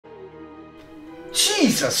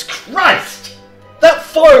Jesus Christ! That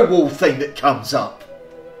firewall thing that comes up!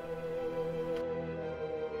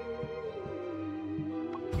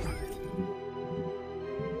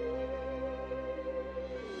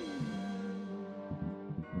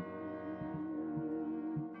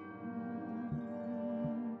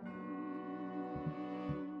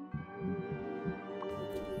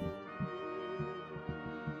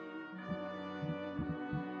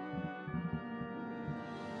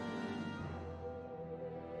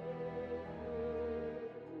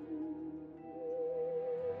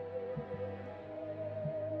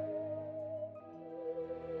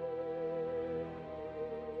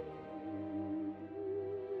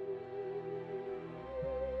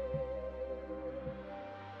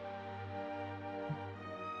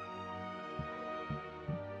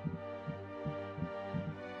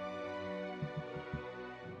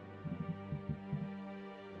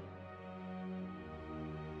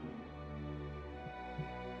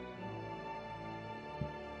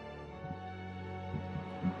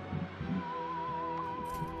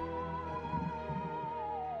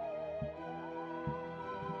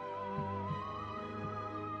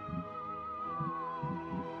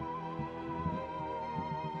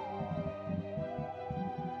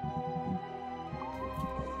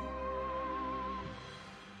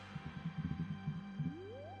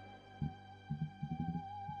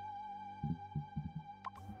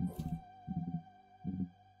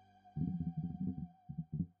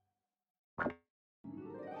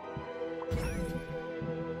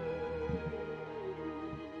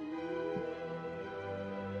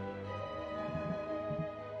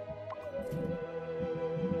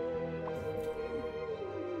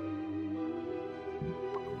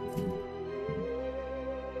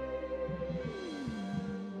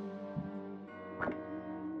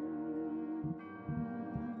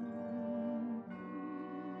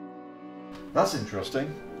 That's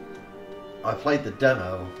interesting. I played the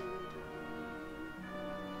demo.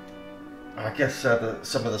 I guess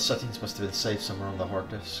some of the settings must have been saved somewhere on the hard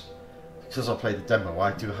disk. Because I played the demo,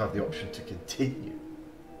 I do have the option to continue.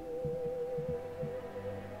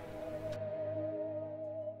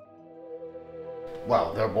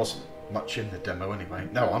 Well, there wasn't much in the demo anyway.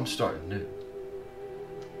 No, I'm starting new.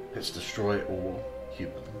 Let's destroy all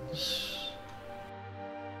humans.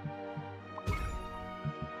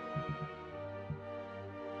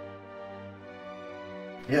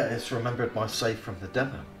 Yeah, it's remembered my save from the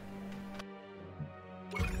demo.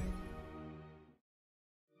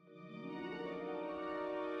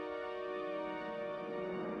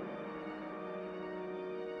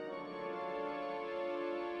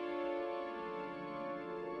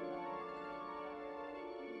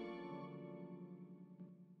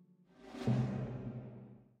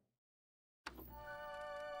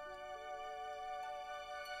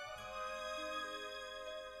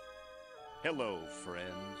 Hello,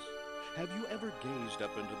 friends. Have you ever gazed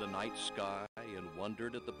up into the night sky and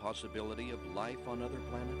wondered at the possibility of life on other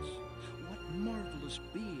planets? What marvelous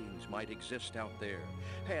beings might exist out there,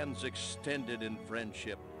 hands extended in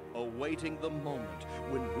friendship, awaiting the moment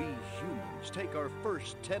when we humans take our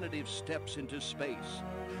first tentative steps into space?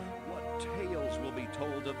 What tales will be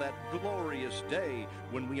told of that glorious day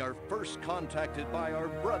when we are first contacted by our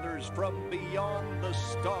brothers from beyond the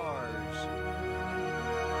stars?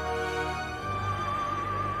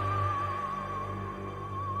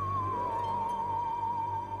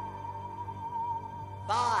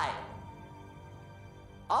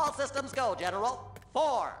 All systems go, General.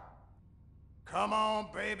 4. Come on,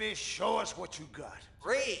 baby. Show us what you got.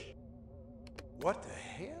 3. What the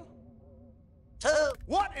hell? 2.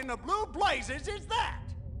 What in the blue blazes is that?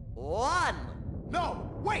 1. No,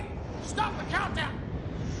 wait. Stop the countdown.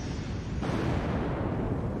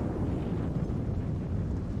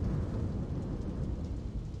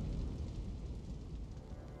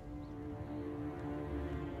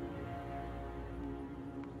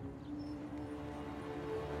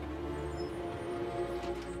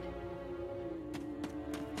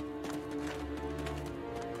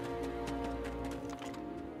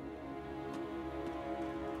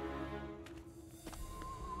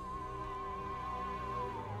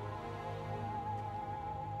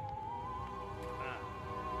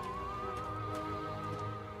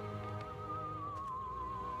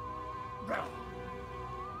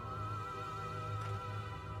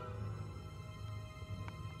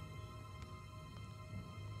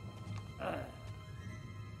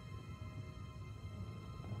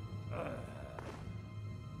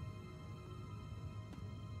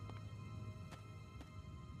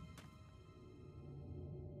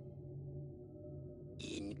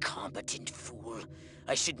 Incompetent fool.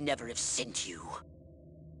 I should never have sent you.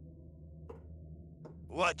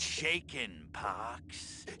 What's shaking,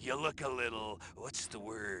 Pox? You look a little, what's the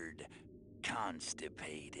word?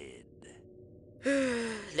 Constipated.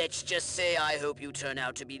 Let's just say I hope you turn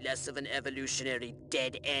out to be less of an evolutionary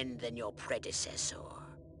dead end than your predecessor.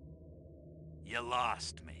 You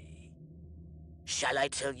lost me. Shall I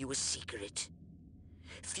tell you a secret?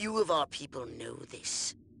 Few of our people know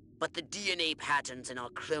this, but the DNA patterns in our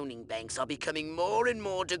cloning banks are becoming more and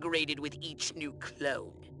more degraded with each new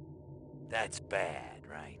clone. That's bad,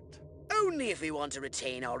 right? Only if we want to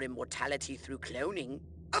retain our immortality through cloning.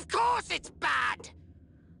 Of course it's bad!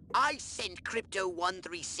 I sent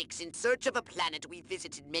Crypto-136 in search of a planet we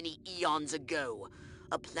visited many eons ago.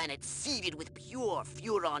 A planet seeded with pure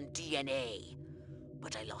Furon DNA.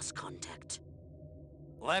 But I lost contact.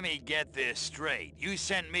 Let me get this straight. You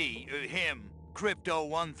sent me, him,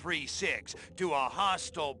 Crypto-136, to a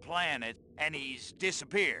hostile planet, and he's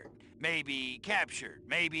disappeared. Maybe captured,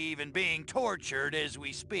 maybe even being tortured as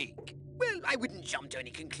we speak. Well, I wouldn't jump to any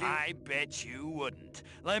conclusion. I bet you wouldn't.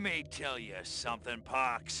 Let me tell you something,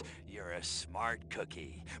 Pox. You're a smart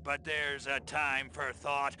cookie. But there's a time for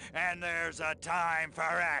thought, and there's a time for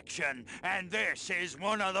action. And this is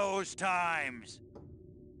one of those times.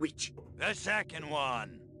 Which? The second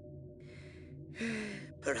one.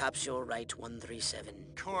 Perhaps you're right, 137.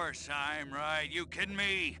 Course I'm right. You kidding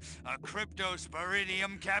me? A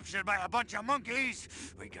cryptosporidium captured by a bunch of monkeys?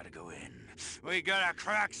 We gotta go in. We gotta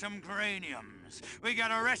crack some craniums. We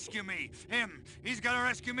gotta rescue me. Him. He's gotta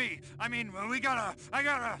rescue me. I mean, I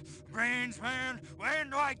gotta... Brains, man.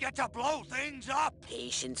 When do I get to blow things up?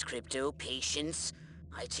 Patience, Crypto, patience.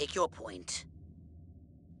 I take your point.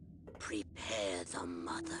 Prepare the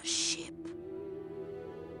mothership.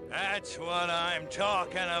 That's what I'm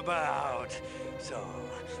talking about. So,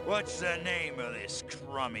 what's the name of this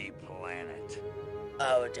crummy planet?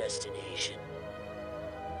 Our destination.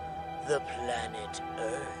 The planet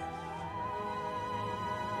Earth.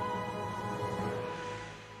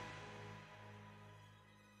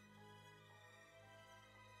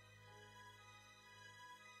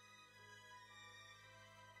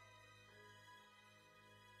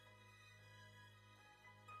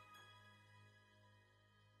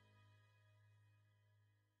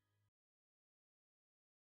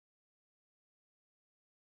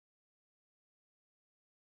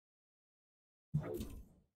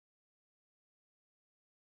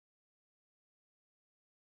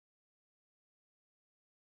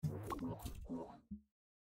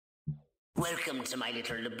 Welcome to my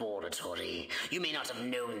little laboratory. You may not have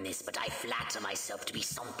known this, but I flatter myself to be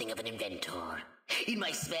something of an inventor. In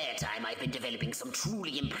my spare time, I've been developing some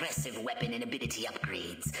truly impressive weapon and ability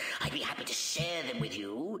upgrades. I'd be happy to share them with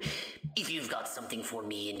you. If you've got something for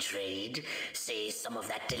me in trade, say some of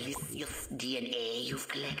that delicious DNA you've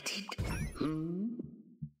collected.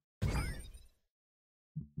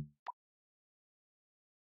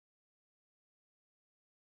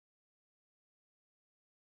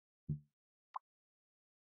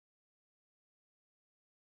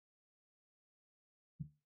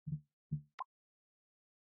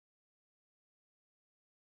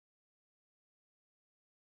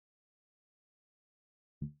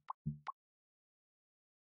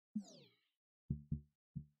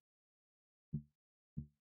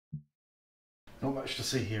 Not much to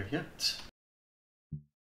see here yet.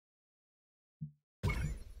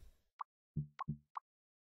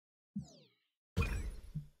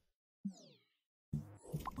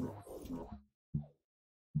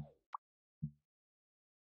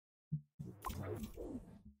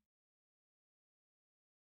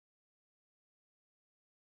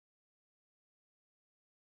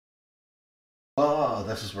 Ah,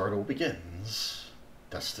 this is where it all begins.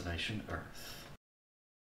 Destination Earth.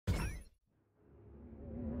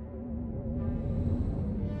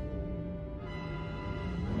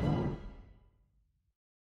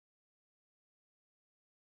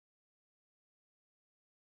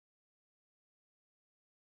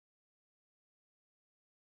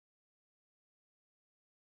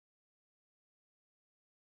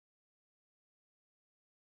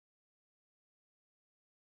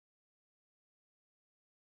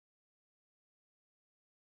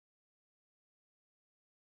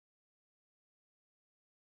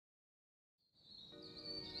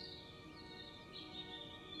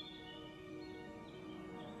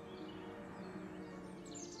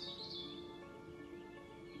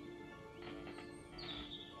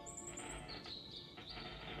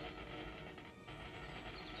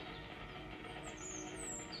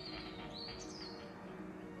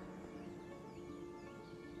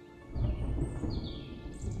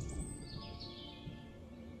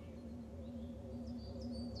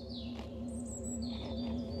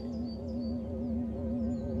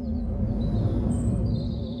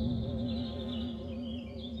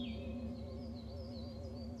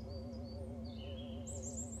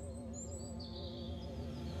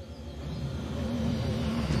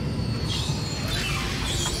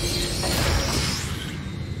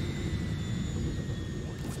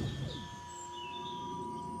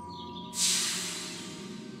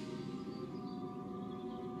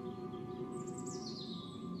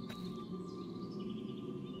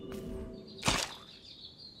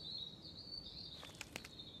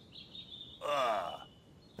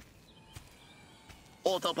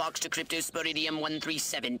 Orthopox to Cryptosporidium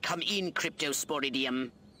 137. Come in,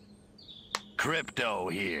 Cryptosporidium. Crypto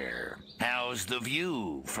here. How's the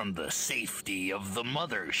view from the safety of the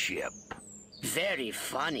mothership? Very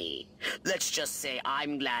funny. Let's just say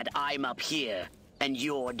I'm glad I'm up here and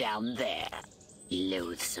you're down there.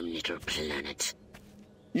 Loathsome little planet.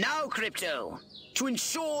 Now, Crypto, to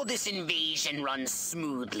ensure this invasion runs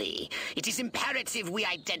smoothly, it is imperative we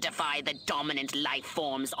identify the dominant life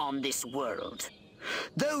forms on this world.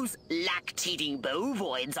 Those lactating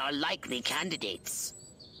bovoids are likely candidates.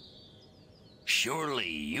 Surely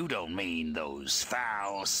you don't mean those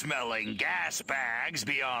foul-smelling gas bags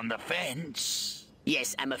beyond the fence?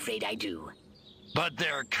 Yes, I'm afraid I do. But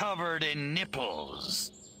they're covered in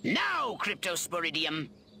nipples. Now, Cryptosporidium!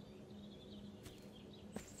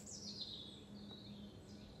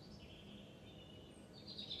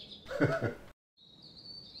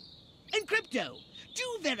 And Crypto, do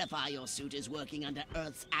verify your suit is working under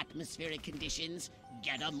Earth's atmospheric conditions.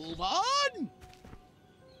 Get a move on!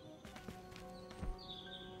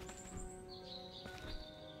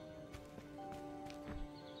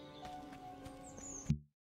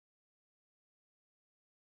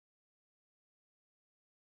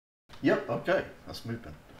 Yep, okay, that's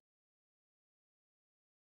movement.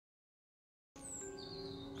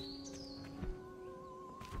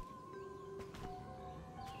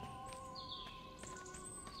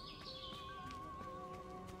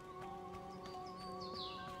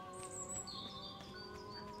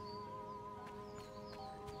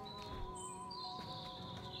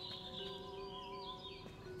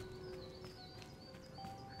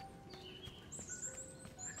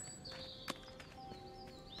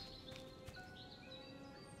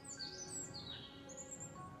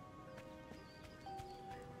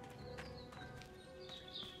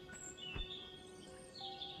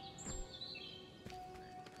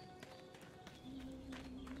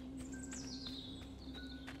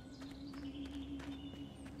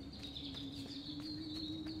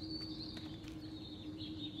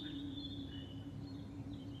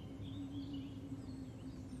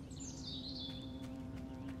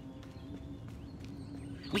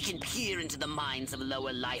 We can peer into the minds of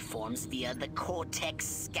lower life forms via the Cortex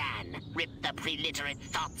scan. Rip the preliterate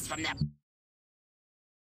thoughts from their...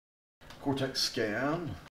 Cortex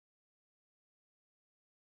scan.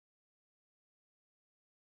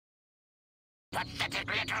 pathetic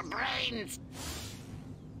little brains!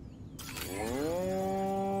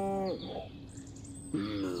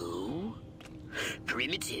 Moo?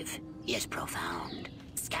 Primitive, yet profound.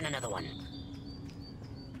 Scan another one.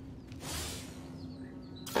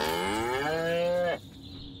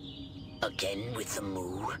 Again with the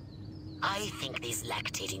moo? I think these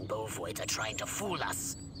lactating bovoids are trying to fool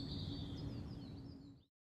us.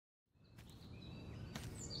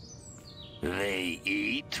 They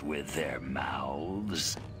eat with their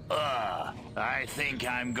mouths? I think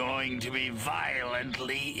I'm going to be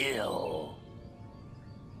violently ill.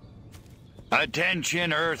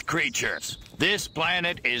 Attention, Earth creatures. This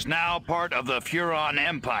planet is now part of the Furon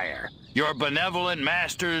Empire. Your benevolent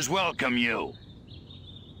masters welcome you.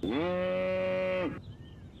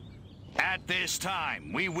 At this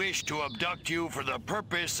time, we wish to abduct you for the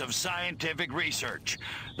purpose of scientific research.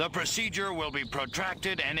 The procedure will be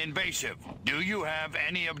protracted and invasive. Do you have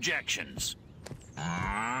any objections?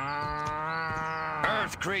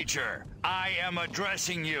 Earth creature, I am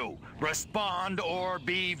addressing you. Respond or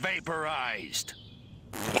be vaporized.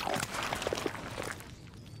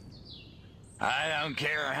 I don't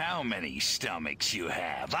care how many stomachs you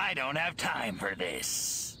have. I don't have time for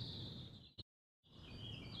this.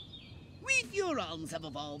 We Furons have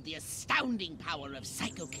evolved the astounding power of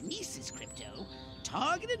psychokinesis, Crypto.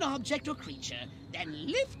 Target an object or creature, then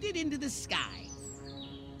lift it into the sky.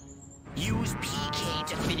 Use PK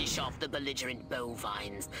to finish off the belligerent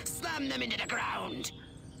bovines. Slam them into the ground!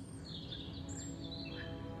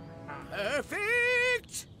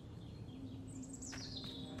 Perfect!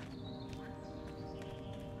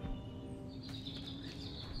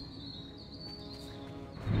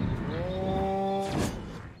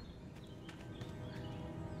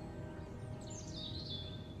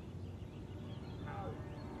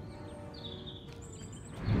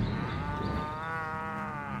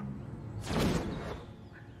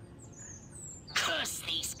 Curse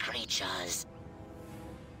these creatures!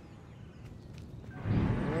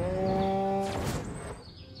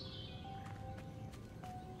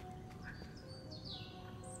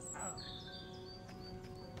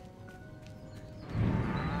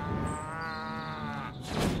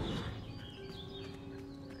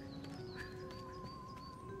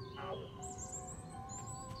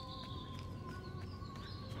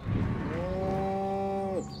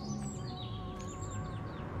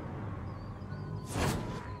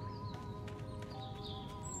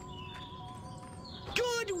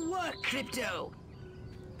 work, Crypto!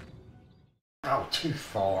 Oh, too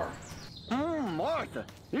far. Martha,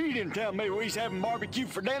 you didn't tell me we was having barbecue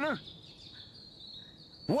for dinner.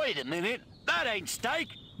 Wait a minute, that ain't steak.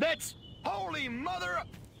 That's holy mother of...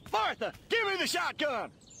 Martha, give me the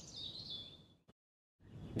shotgun!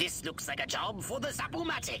 This looks like a job for the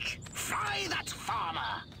Zapomatic. Fry that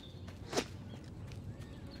farmer!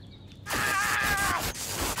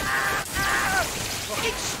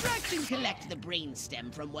 Extract and collect the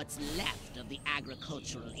brainstem from what's left of the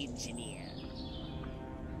agricultural engineer.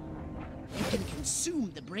 You can consume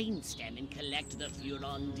the brainstem and collect the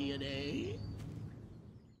furon DNA.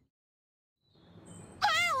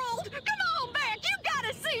 Harold, come on back! You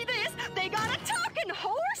gotta see this! They got a talking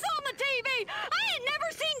horse on the TV! I ain't never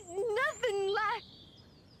seen nothing like...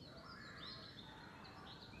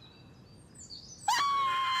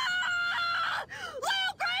 Ah!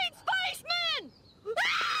 Little green spaceman!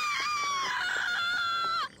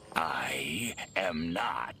 Ah! I am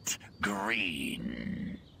not green.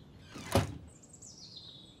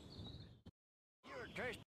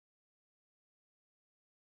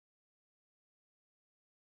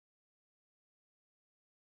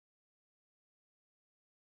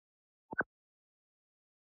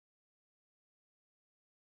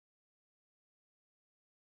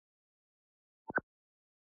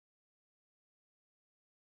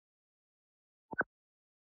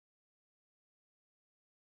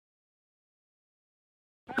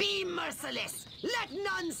 Be merciless! Let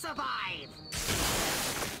none survive!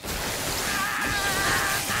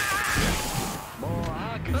 Boy,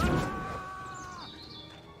 I could...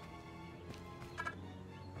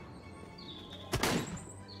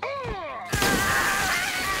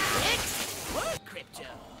 Work, Crypto!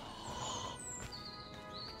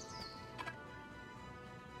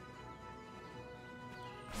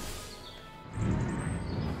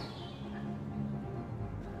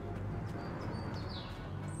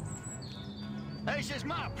 This is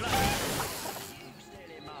my place. You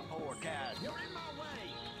steady, my poor cat. You're in my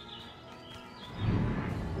way.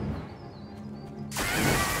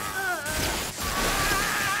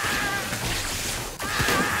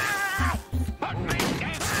 Put me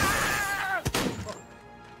down.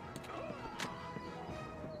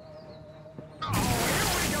 Oh,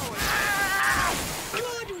 here we go.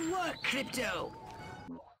 Good work, Crypto!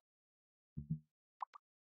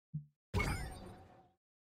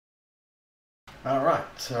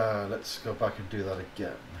 Alright, let's go back and do that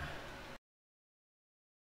again.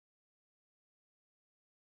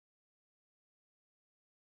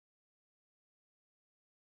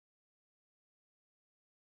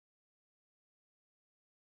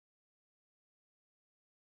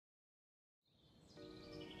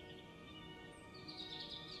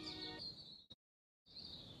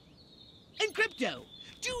 And Crypto,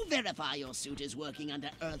 do verify your suit is working under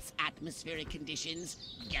Earth's atmospheric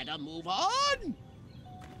conditions. Get a move on!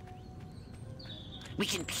 We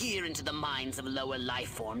can peer into the minds of lower life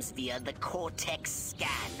forms via the Cortex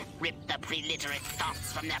scan. Rip the preliterate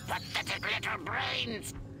thoughts from their pathetic little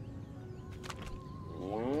brains!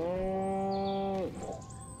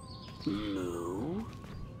 Moo?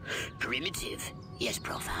 Primitive, yet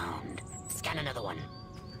profound. Scan another one.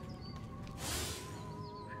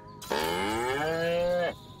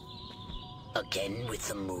 Again with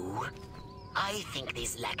the moo? I think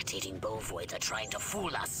these lactating bovoids are trying to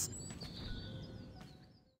fool us.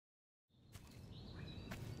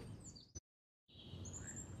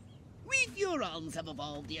 We Furons have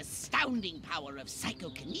evolved the astounding power of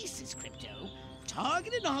psychokinesis, Crypto.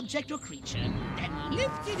 Target an object or creature, then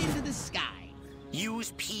lift it into the sky.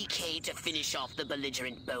 Use PK to finish off the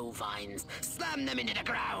belligerent bovines. Slam them into the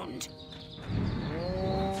ground!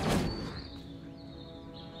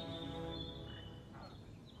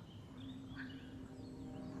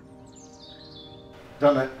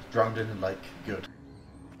 Done it. Drowned in the lake. Good.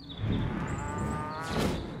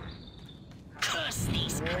 Curse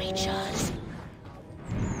these creatures!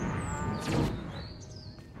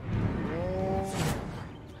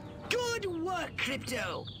 Good work,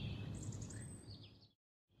 Crypto!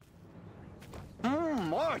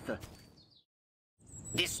 Martha.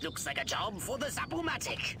 This looks like a job for the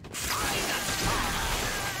Zapomatic. Find us!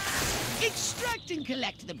 Extract and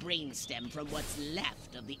collect the brainstem from what's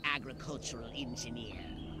left of the agricultural engineer.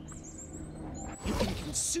 You can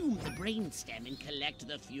consume the brainstem and collect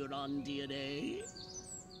the Furon DNA.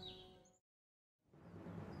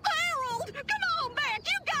 Harold, come on back!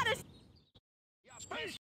 You gotta...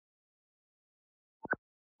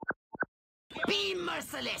 Be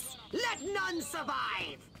merciless! Let none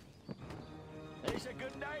survive! It's a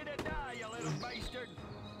good day to die, you little bastard.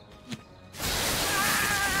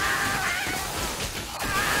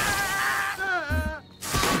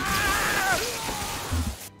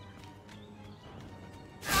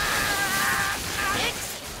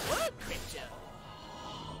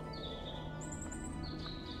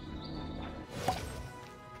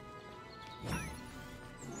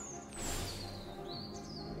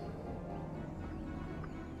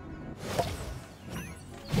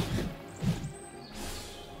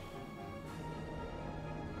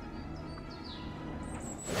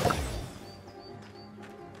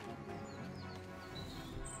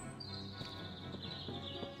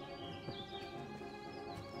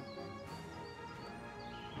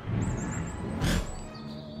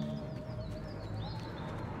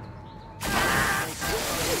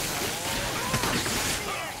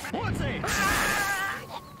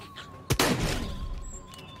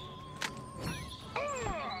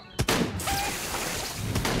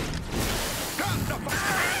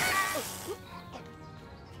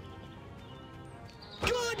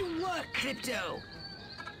 Good work, Crypto!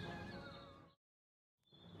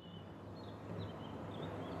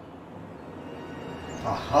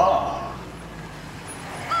 Aha!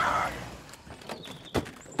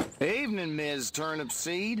 Evening, Ms.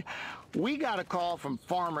 Turnipseed. We got a call from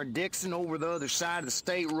Farmer Dixon over the other side of the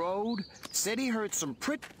state road. Said he heard some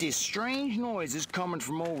pretty strange noises coming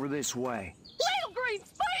from over this way. Little green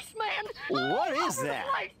spaceman! What All is over the that?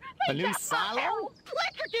 place. A He new got my silo? arrow,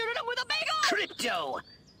 electrocuted him with a big old... Crypto!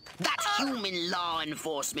 That human law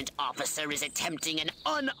enforcement officer is attempting an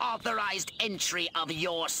unauthorized entry of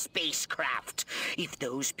your spacecraft. If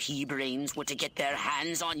those pea-brains were to get their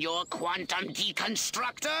hands on your quantum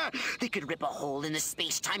deconstructor, they could rip a hole in the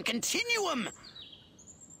space-time continuum.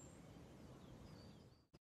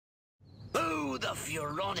 Oh, the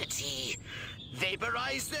furonity.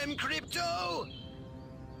 Vaporize them, Crypto!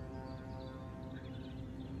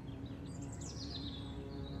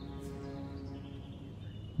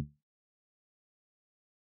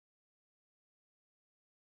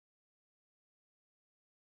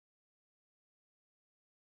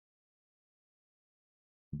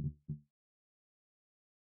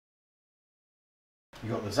 You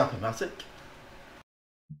got the Zapomatic.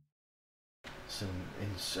 Some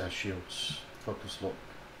in shields, focus lock.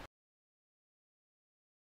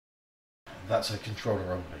 That's a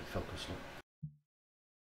controller only focus lock.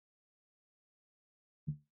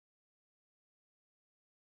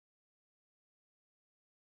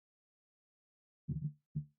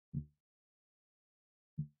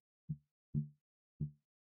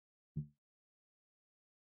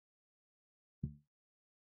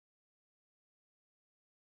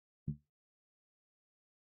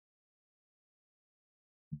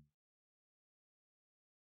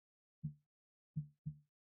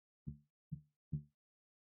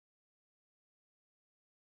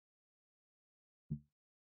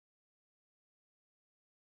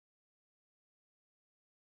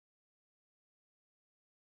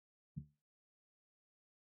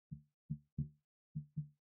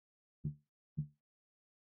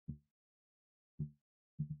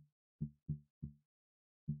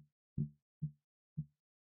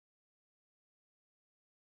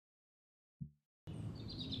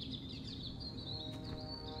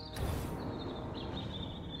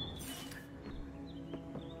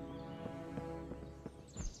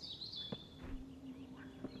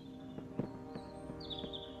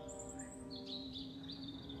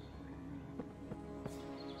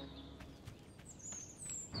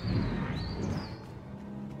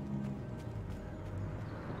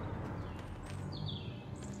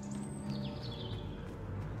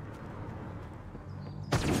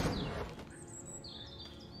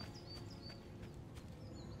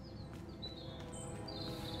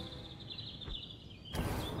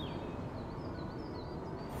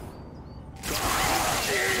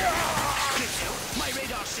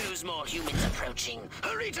 Shows more humans approaching.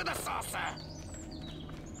 Hurry to the saucer!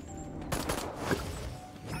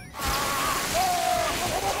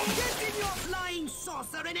 Get in your flying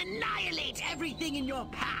saucer and annihilate everything in your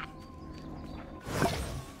path!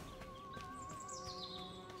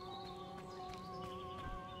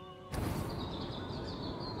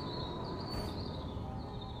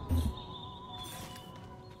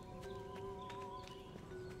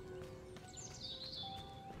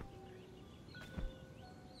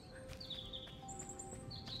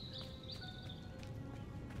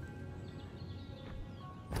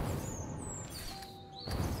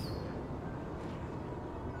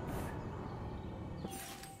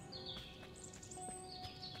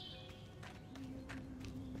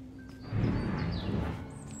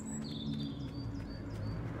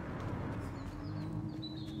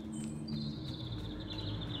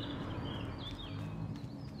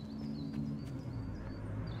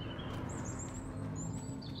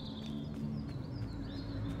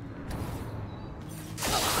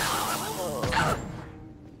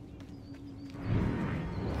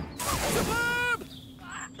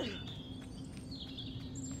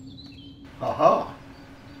 Aha!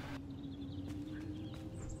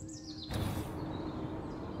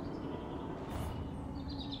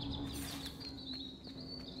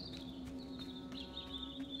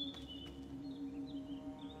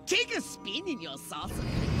 Take a spin in your saucer,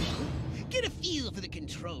 Crypto. Get a feel for the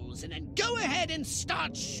controls and then go ahead and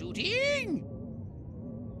start shooting!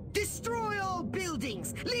 Destroy all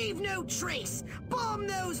buildings! Leave no trace! Bomb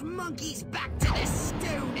those monkeys back to the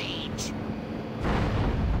Stone Age!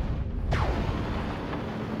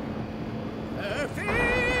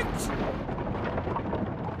 Perfect!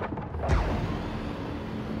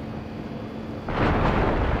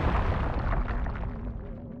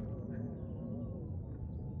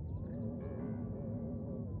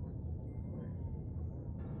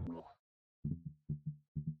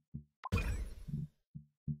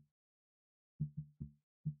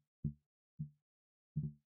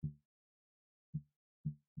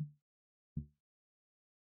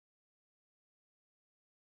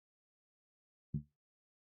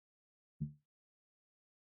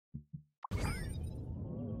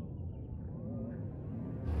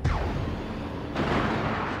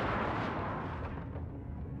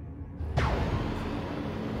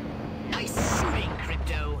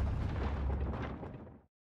 Crypto.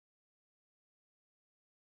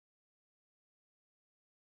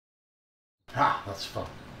 Ha! That's fun.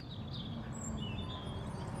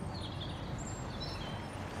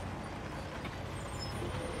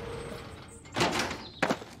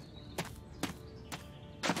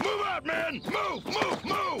 Move out, man! Move, move,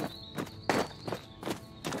 move!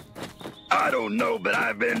 I don't know, but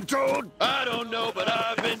I've been told. I don't know, but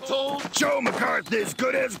I've been told. Joe McCarthy's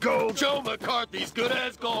good as gold. Joe McCarthy's good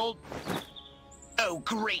as gold. Oh,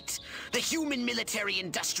 great. The human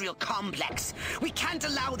military-industrial complex. We can't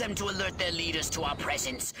allow them to alert their leaders to our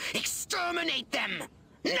presence. Exterminate them!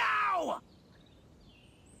 Now!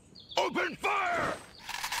 Open fire!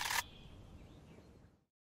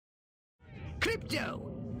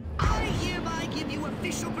 Crypto, I hereby give you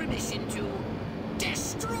official permission to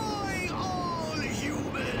destroy all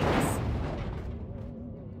humans!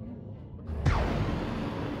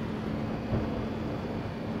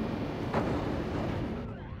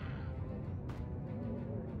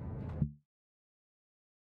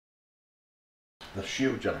 The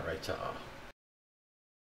shield generator.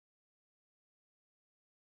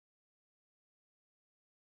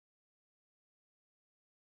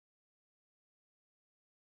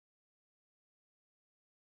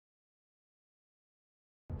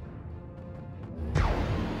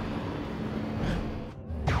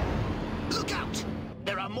 Look out!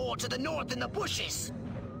 There are more to the north in the bushes!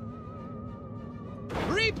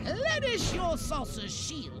 Replenish your saucer's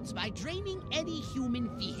shields by draining any human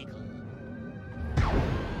vehicle.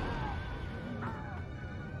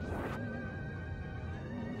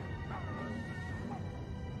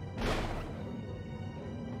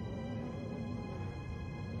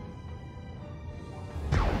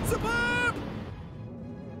 Superb!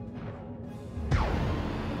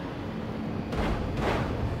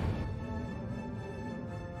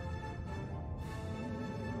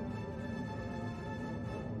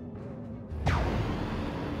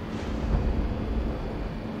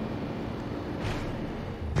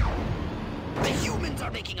 The humans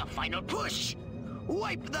are making a final push!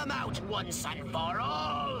 Wipe them out once and for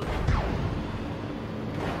all!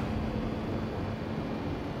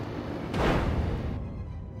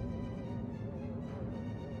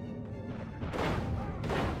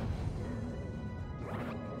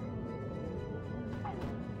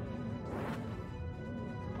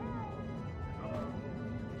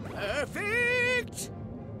 Perfect!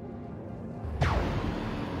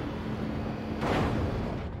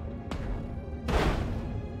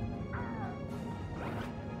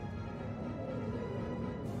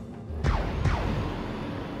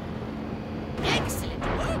 Excellent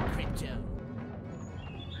work, Crypto.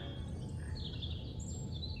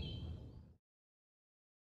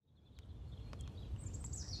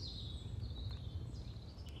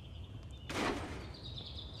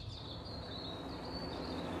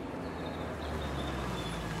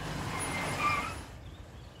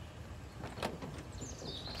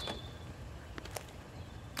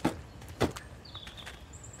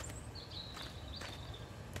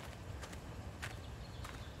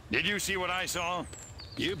 Did you see what I saw?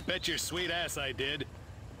 You bet your sweet ass I did.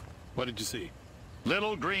 What did you see?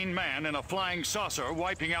 Little green man in a flying saucer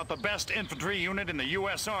wiping out the best infantry unit in the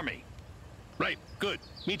U.S. Army. Right, good.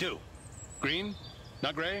 Me too. Green?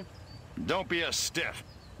 Not gray? Don't be a stiff.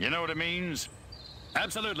 You know what it means?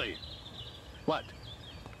 Absolutely. What?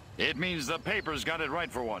 It means the papers got it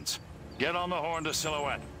right for once. Get on the horn to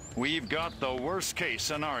Silhouette. We've got the worst case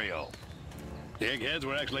scenario. The eggheads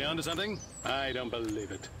were actually onto something? I don't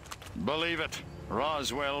believe it. Believe it,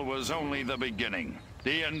 Roswell was only the beginning.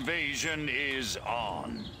 The invasion is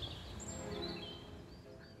on.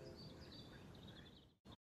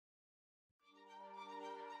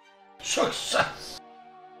 Success!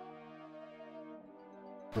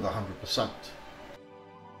 With 100%.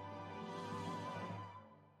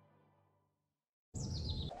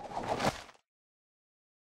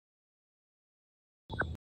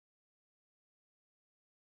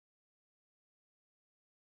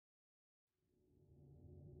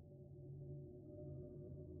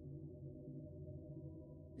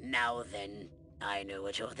 Now then, I know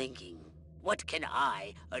what you're thinking. What can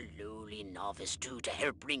I, a lowly novice, do to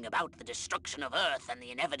help bring about the destruction of Earth and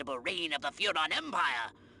the inevitable reign of the Furon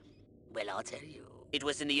Empire? Well, I'll tell you. It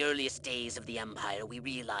was in the earliest days of the Empire we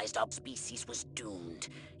realized our species was doomed.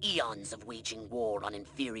 Eons of waging war on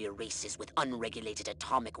inferior races with unregulated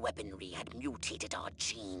atomic weaponry had mutated our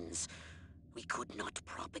genes. We could not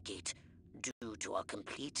propagate due to our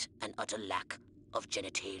complete and utter lack of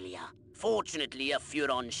genitalia. Fortunately, a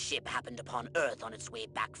Furon ship happened upon Earth on its way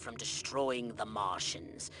back from destroying the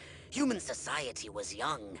Martians. Human society was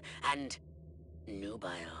young, and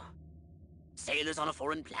Nubile. Sailors on a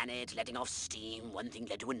foreign planet, letting off steam, one thing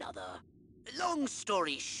led to another. Long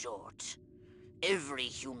story short, every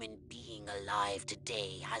human being alive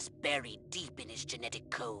today has buried deep in his genetic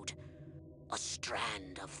code a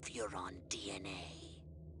strand of Furon DNA.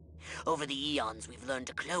 Over the eons, we've learned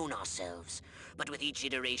to clone ourselves, but with each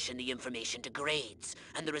iteration, the information degrades,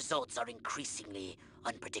 and the results are increasingly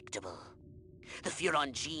unpredictable. The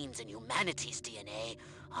Furon genes in humanity's DNA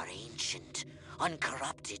are ancient,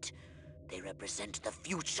 uncorrupted. They represent the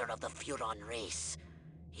future of the Furon race.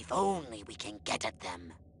 If only we can get at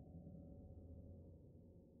them.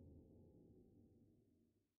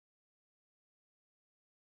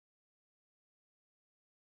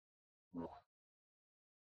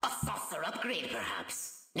 A saucer upgrade,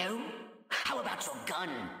 perhaps? No? How about your gun,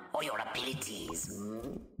 or your abilities,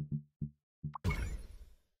 hmm?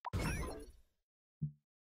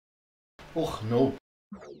 Oh no.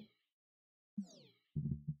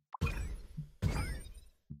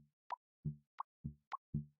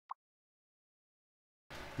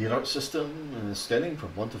 The alert system scaling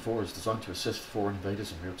from 1 to 4 is designed to assist foreign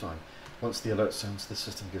invaders in real time. Once the alert sounds, this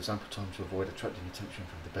system gives ample time to avoid attracting attention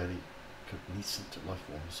from the barely cognizant life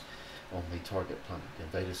forms on the target planet. The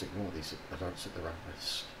invaders ignore these alerts at their own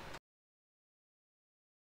risk.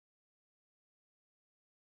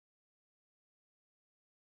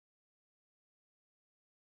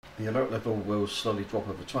 The alert level will slowly drop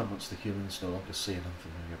over time once the humans no longer see an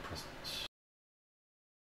unfamiliar presence.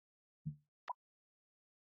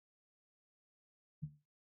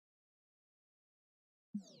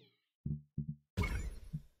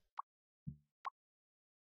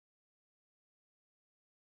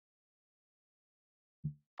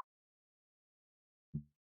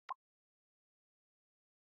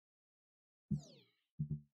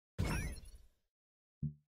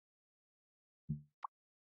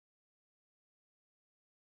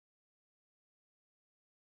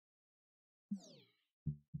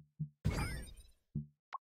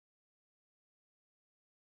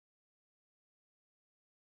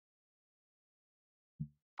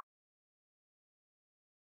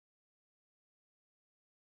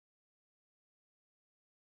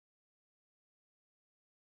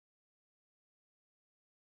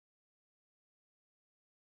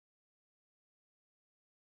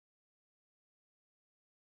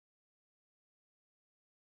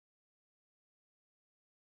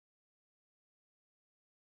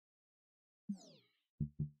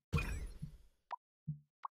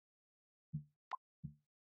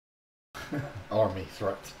 Army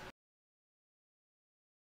threat.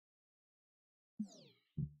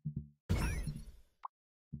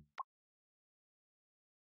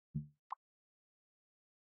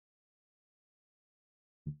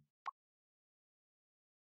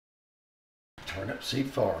 Turnip Seed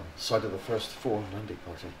Farm, site of the first foreign landing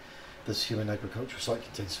party. This human agriculture site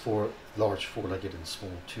contains 4 large 4-legged and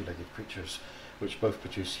small 2-legged creatures, which both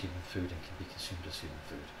produce human food and can be consumed as human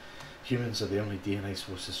food. Humans are the only DNA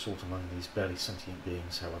sources sought among these barely sentient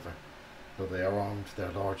beings, however. Though they are armed,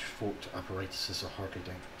 their large forked apparatuses are hardly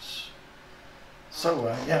dangerous. So,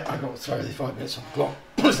 yeah, I got 35 minutes on the clock,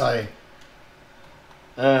 because I've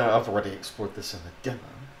already explored this in the demo.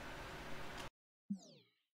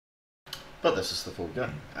 But this is the full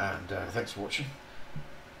game, and thanks for watching.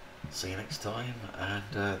 See you next time,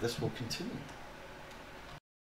 and this will continue.